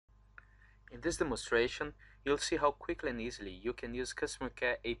In this demonstration, you'll see how quickly and easily you can use Customer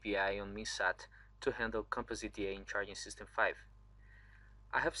Care API on Minsat to handle composite DA in Charging System 5.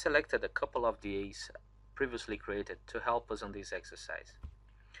 I have selected a couple of DAs previously created to help us on this exercise.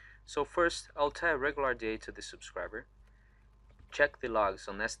 So first, I'll tie a regular DA to the subscriber, check the logs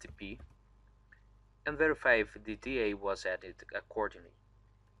on STP, and verify if the DA was added accordingly.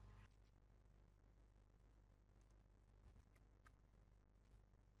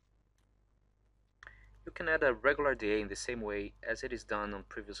 You can add a regular DA in the same way as it is done on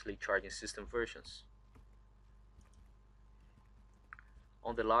previously charging system versions.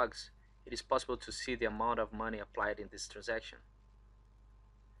 On the logs, it is possible to see the amount of money applied in this transaction.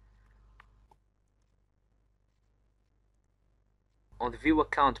 On the View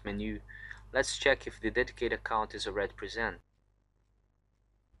Account menu, let's check if the dedicated account is already present.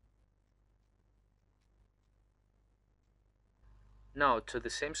 Now, to the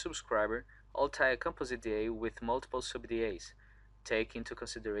same subscriber, I'll tie a composite DA with multiple sub-DAs, take into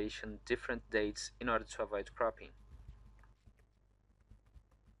consideration different dates in order to avoid cropping.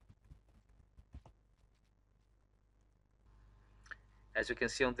 As you can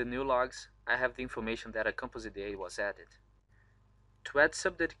see on the new logs, I have the information that a composite DA was added. To add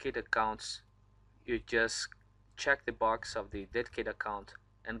sub-dedicated accounts, you just check the box of the dedicated account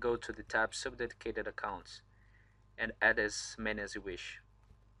and go to the tab Sub-dedicated accounts and add as many as you wish.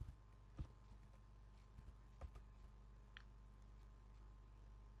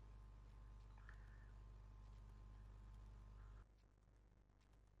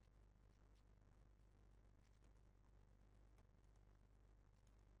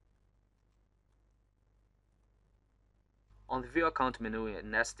 On the View Account menu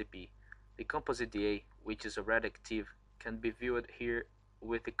in STP, the Composite DA, which is already active, can be viewed here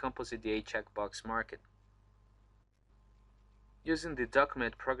with the Composite DA checkbox marked. Using the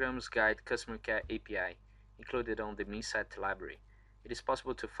Document Programs Guide Customer Care API included on the Minsat library, it is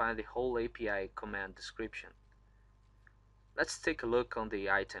possible to find the whole API command description. Let's take a look on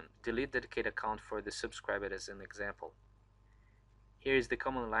the item Delete Dedicated Account for the subscriber as an example. Here is the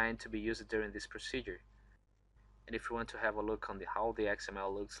command line to be used during this procedure. And if you want to have a look on how the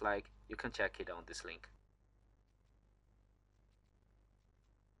XML looks like, you can check it on this link.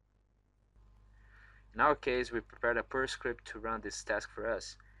 In our case, we prepared a Perl script to run this task for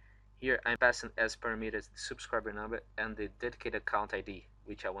us. Here I'm passing as parameters the subscriber number and the dedicated account ID,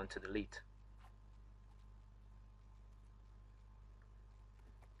 which I want to delete.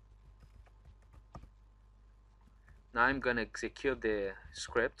 Now I'm going to execute the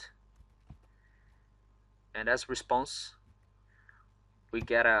script, and as response, we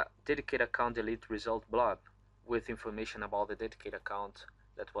get a dedicated account delete result blob with information about the dedicated account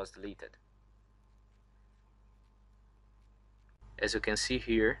that was deleted. As you can see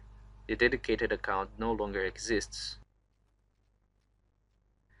here, the dedicated account no longer exists.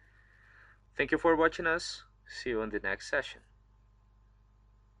 Thank you for watching us. See you in the next session.